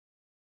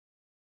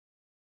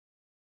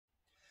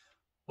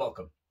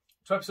Welcome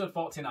to episode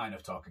 49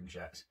 of Talking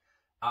Shirts.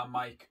 I'm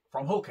Mike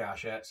from Hull Car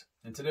Shirts,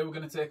 and today we're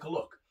going to take a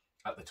look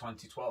at the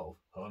 2012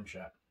 home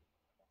shirt.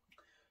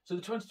 So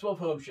the 2012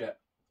 home shirt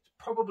is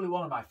probably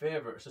one of my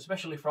favourites,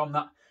 especially from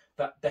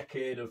that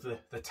decade of the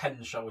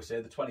 10s, shall we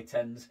say, the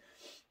 2010s.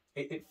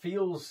 It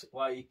feels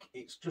like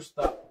it's just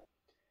that,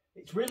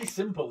 it's really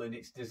simple in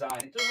its design.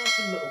 It does have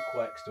some little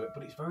quirks to it,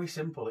 but it's very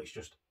simple. It's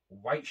just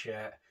white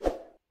shirt, a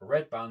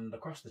red band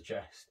across the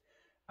chest,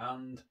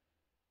 and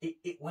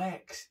it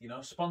works. You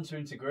know, sponsor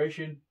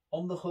integration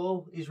on the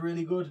whole is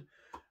really good.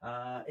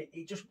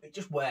 It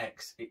just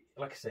works.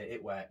 Like I say,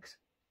 it works.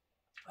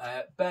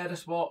 Berda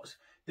Sports,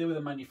 they were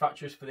the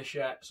manufacturers for this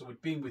shirt. So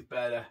we'd been with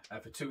Berda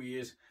for 2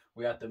 years.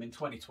 We had them in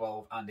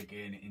 2012 and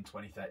again in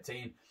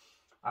 2013.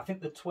 I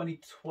think the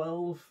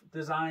 2012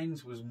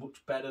 designs was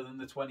much better than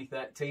the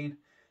 2013.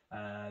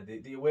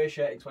 The away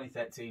shirt in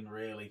 2013,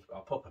 really,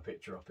 I'll pop a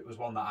picture up. It was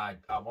one that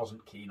I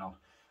wasn't keen on.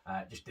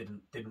 It just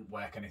didn't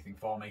work anything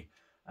for me.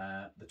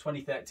 The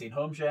 2013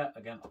 home shirt,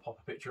 again, I'll pop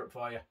a picture up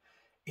for you.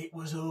 It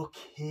was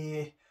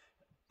okay,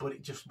 but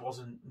it just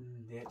wasn't,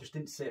 it just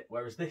didn't sit.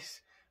 Whereas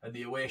this and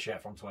the away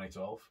shirt from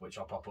 2012, which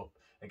I'll pop up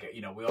again,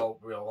 you know, we'll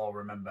all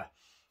remember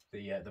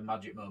the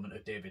magic moment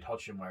of David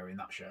Hodgson wearing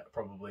that shirt,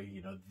 probably,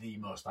 you know, the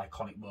most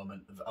iconic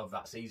moment of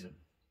that season.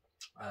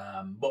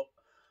 But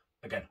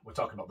again, we're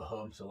talking about the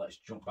home, so let's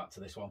jump back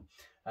to this one.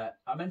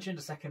 I mentioned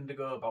a second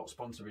ago about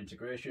sponsor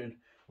integration.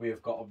 We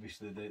have got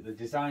obviously the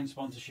design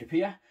sponsorship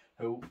here,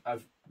 who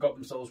have got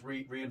themselves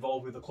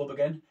re-involved with the club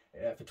again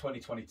for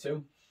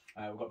 2022.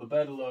 We've got the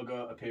Berda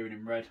logo appearing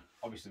in red.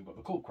 Obviously, we've got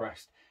the cool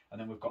crest,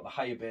 and then we've got the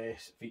higher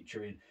base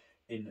featuring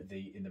in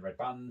the red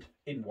band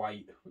in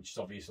white, which is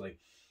obviously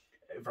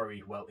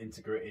very well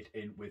integrated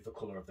in with the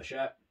colour of the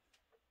shirt.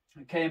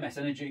 And KMS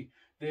Energy,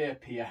 they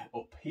appear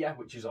up here,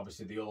 which is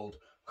obviously the old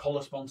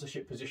collar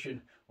sponsorship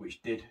position,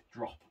 which did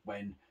drop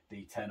when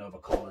the turnover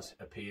colours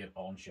appeared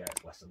on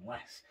shirts less and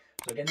less.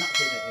 So again,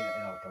 that's in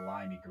like a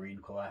limey green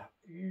colour.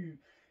 You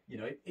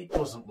know, it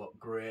doesn't look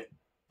great,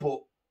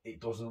 but it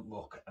doesn't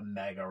look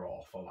mega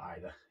awful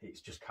either.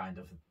 It's just kind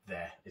of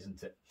there,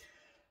 isn't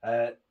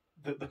it?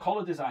 The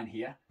collar design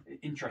here,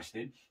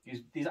 interesting,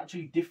 is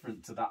actually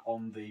different to that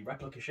on the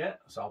replica shirt.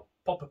 So I'll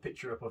pop a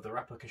picture up of the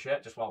replica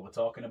shirt just while we're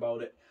talking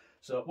about it.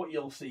 So what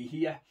you'll see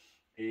here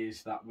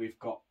is that we've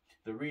got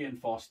the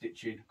reinforced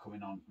stitching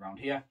coming on around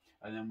here,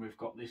 and then we've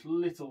got this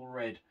little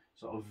red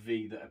sort of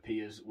V that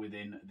appears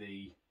within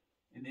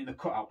in the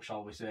cutout,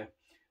 shall we say.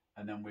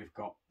 And then we've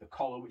got the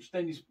collar, which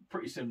then is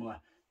pretty similar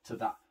to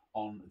that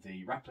on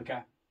the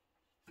replica.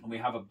 And we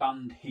have a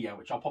band here,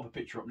 which I'll pop a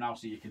picture up now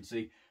so you can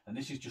see. And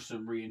this is just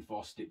some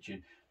reinforced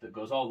stitching that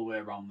goes all the way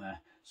around there.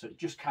 So it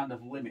just kind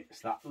of limits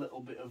that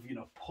little bit of, you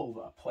know, pull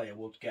that a player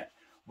would get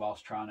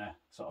whilst trying to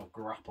sort of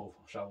grapple,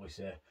 shall we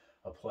say,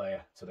 a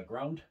player to the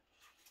ground.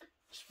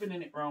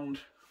 Spinning it round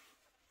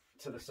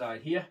to the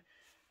side here,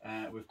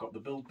 we've got the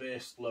Build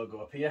Base logo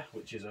up here,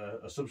 which is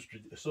a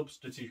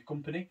substitute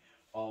company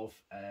of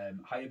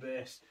Higher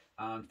Base.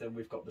 And then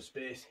we've got the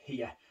space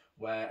here,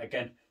 where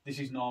again, this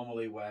is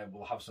normally where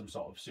we'll have some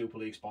sort of Super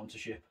League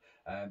sponsorship.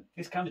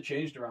 It's kind of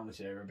changed around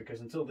this area,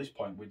 because until this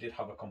point we did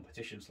have a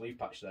competition sleeve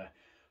patch there,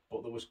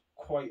 but there was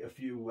quite a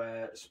few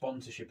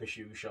sponsorship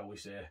issues, shall we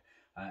say,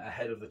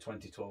 ahead of the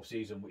 2012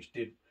 season, which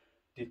did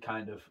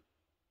kind of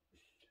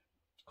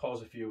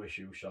cause a few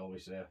issues, shall we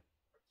say.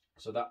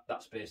 So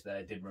that space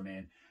there did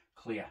remain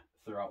clear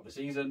throughout the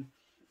season.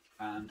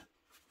 And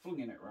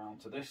flinging it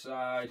around to this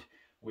side,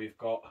 we've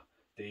got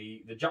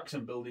the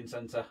Jackson Building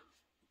Centre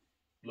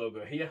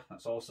logo here.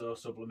 That's also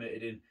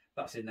sublimated in.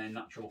 That's in their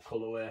natural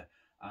colourway.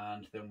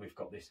 And then we've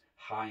got this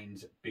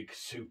Heinz Big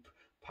Soup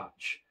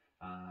patch.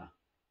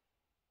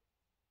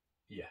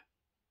 Yeah.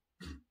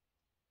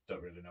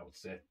 Don't really know what to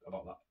say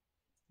about that.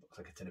 Looks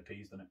like a tin of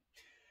peas, doesn't it?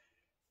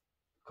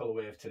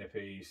 Colourway of tin of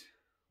peas,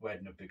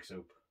 wedding of Big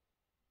Soup.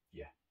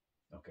 Yeah,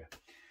 okay.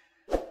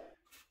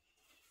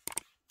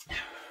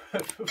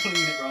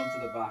 Flinging it round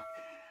to the back.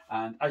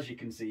 And as you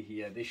can see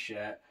here, this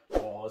shirt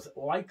was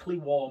likely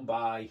worn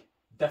by,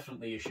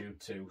 definitely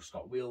issued to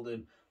Scott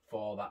Wheeldon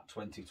for that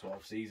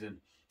 2012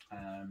 season.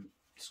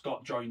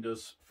 Scott joined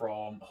us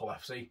from Hull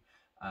FC.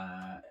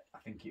 I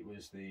think it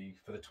was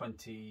for the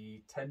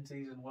 2010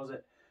 season, was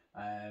it?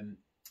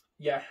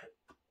 Yeah,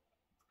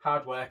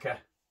 hard worker,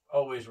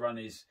 always ran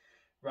his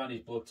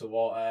blood to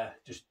water,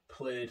 just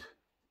played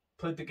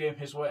the game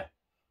his way.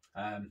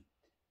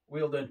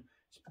 Wheeldon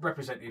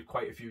represented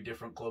quite a few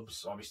different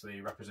clubs. Obviously,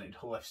 he represented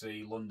Hull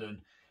FC,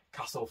 London,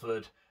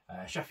 Castleford,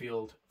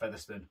 Sheffield,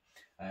 Featherstone,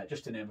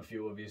 just to name a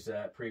few of his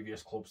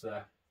previous clubs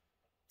there.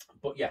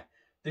 But yeah,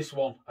 this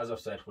one, as I've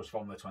said, was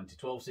from the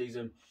 2012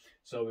 season.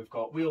 So we've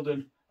got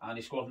Wheeldon and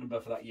his squad number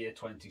for that year,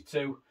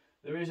 22.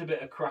 There is a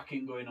bit of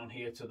cracking going on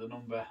here to the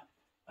number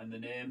and the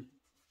name.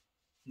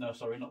 No,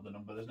 sorry, not the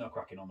number. There's no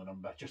cracking on the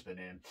number, just the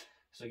name.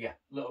 So yeah,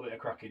 a little bit of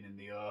cracking in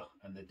the O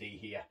and the D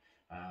here.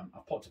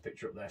 I've popped a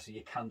picture up there so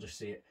you can just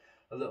see it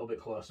a little bit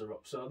closer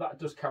up. So that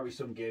does carry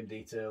some game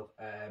detail,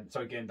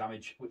 game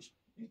damage, which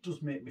it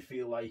does make me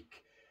feel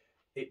like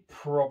it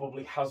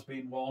probably has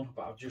been worn,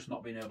 but I've just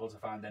not been able to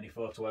find any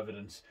photo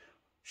evidence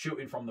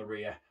shooting from the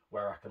rear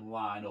where I can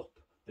line up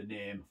the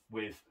name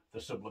with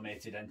the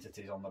sublimated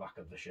entities on the back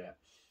of the shirt.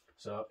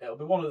 So it'll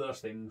be one of those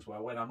things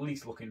where when I'm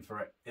least looking for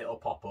it, it'll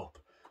pop up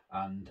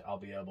and I'll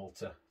be able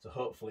to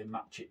hopefully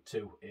match it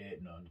to a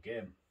known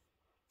game.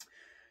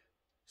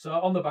 So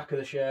on the back of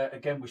the shirt,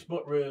 again, we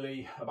spoke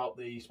really about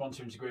the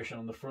sponsor integration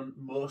on the front,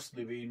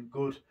 mostly being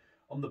good.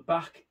 On the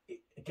back,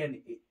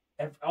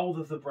 all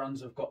of the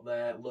brands have got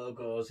their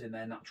logos in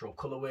their natural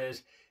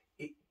colourways.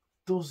 It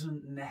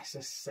doesn't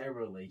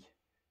necessarily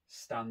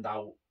stand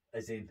out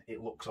as in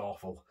it looks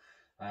awful.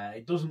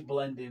 It doesn't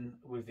blend in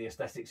with the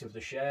aesthetics of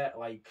the shirt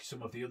like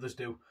some of the others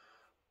do,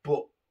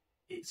 but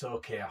it's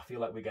okay. I feel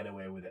like we get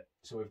away with it.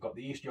 So we've got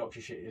the East Yorkshire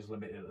Shitters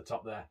Limited at the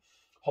top there,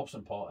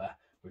 Hobson Porter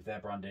with their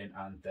branding,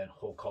 and then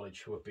Hull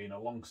College, who have been a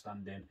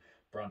long-standing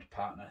brand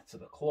partner to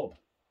the club.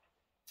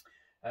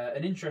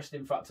 An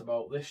interesting fact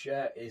about this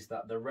shirt is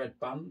that the red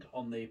band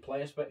on the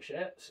player spec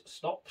shirts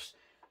stops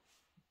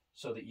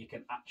so that you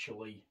can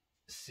actually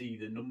see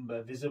the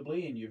number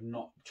visibly and you're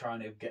not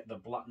trying to get the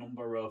black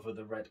number over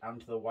the red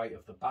and the white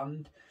of the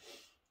band.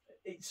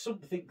 It's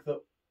something that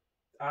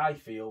I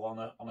feel on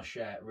a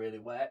shirt really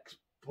works,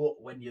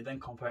 but when you then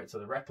compare it to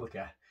the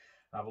replica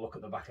and have a look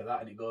at the back of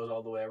that and it goes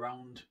all the way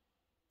around,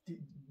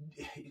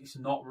 it's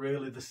not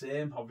really the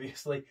same.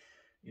 Obviously,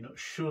 you know,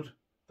 should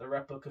the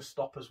replica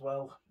stop as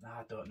well?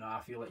 I don't know.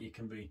 I feel like you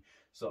can be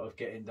sort of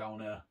getting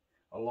down a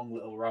long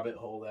little rabbit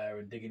hole there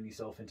and digging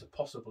yourself into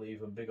possibly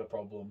even bigger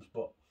problems,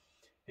 but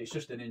it's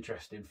just an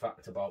interesting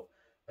fact about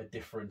a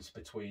difference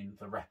between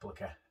the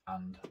replica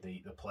and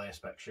the player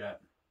spec shirt.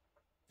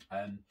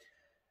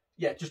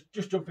 Yeah,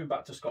 just jumping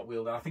back to Scott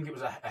Wheeldon, I think it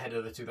was ahead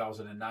of the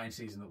 2009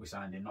 season that we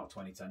signed him, not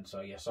 2010.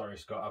 So yeah, sorry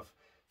Scott, I've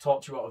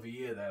talked you out of a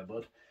year there,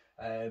 bud.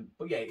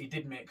 But yeah, he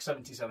did make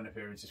 77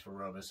 appearances for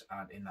Rovers,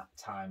 and in that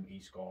time he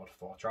scored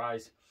 4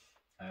 tries.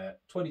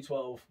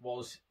 2012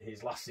 was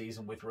his last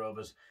season with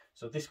Rovers,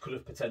 so this could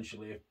have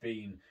potentially have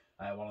been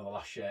one of the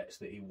last shirts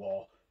that he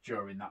wore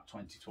during that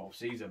 2012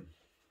 season.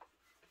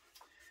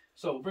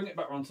 So we'll bring it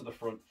back around to the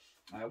front.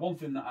 One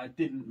thing that I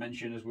didn't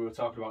mention as we were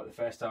talking about it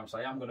the first time, so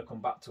I am going to come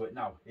back to it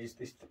now, is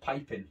the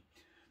piping.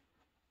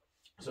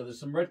 So there's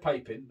some red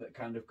piping that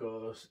kind of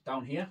goes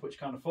down here, which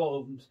kind of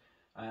forms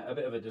a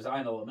bit of a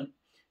design element.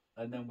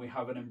 And then we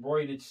have an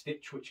embroidered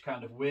stitch which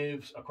kind of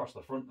waves across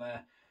the front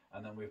there.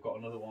 And then we've got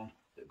another one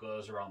that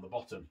goes around the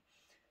bottom.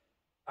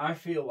 I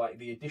feel like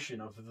the addition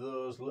of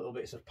those little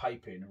bits of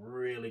piping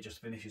really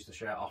just finishes the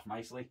shirt off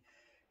nicely.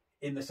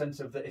 In the sense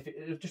of that if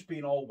it had just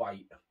been all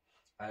white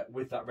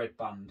with that red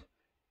band,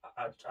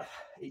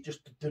 it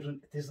just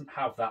doesn't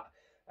have that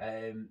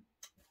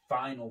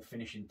final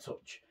finishing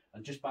touch.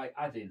 And just by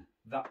adding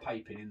that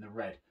piping in the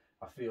red,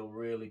 I feel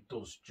really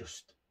does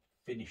just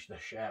finish the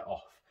shirt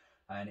off.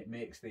 And it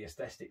makes the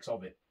aesthetics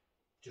of it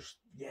just,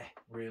 yeah,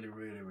 really,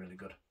 really, really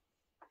good.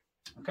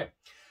 Okay,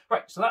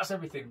 right, so that's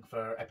everything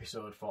for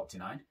episode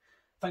 49.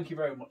 Thank you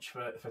very much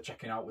for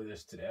checking out with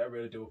us today. I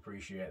really do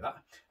appreciate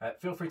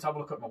that. Feel free to have a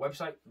look at my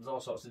website. There's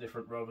all sorts of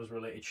different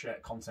Rovers-related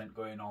shirt content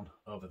going on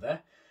over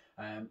there.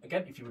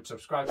 Again, if you would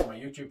subscribe to my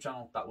YouTube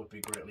channel, that would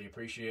be greatly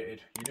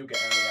appreciated. You do get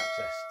early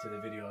access to the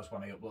videos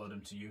when I upload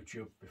them to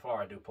YouTube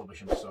before I do publish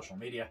them to social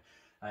media.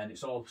 And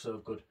it's also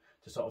good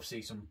to sort of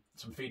see some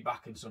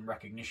feedback and some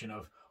recognition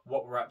of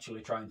what we're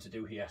actually trying to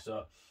do here.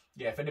 So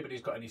yeah, if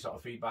anybody's got any sort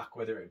of feedback,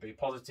 whether it be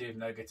positive,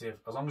 negative,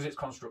 as long as it's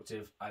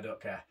constructive, I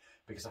don't care,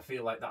 because I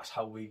feel like that's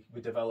how we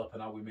develop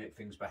and how we make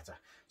things better.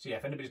 So yeah,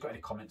 if anybody's got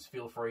any comments,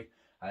 feel free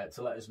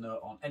to let us know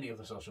on any of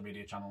the social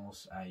media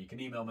channels. You can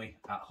email me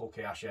at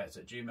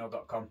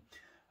hullkrshirts@gmail.com.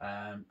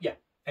 Yeah,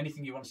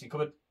 anything you want to see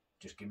covered,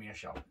 just give me a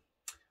shout.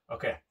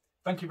 Okay,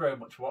 thank you very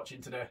much for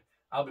watching today.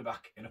 I'll be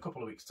back in a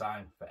couple of weeks'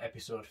 time for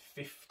episode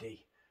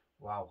 50.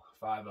 Wow,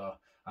 50.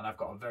 And I've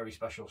got a very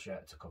special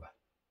shirt to cover.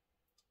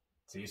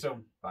 See you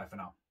soon. Bye for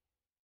now.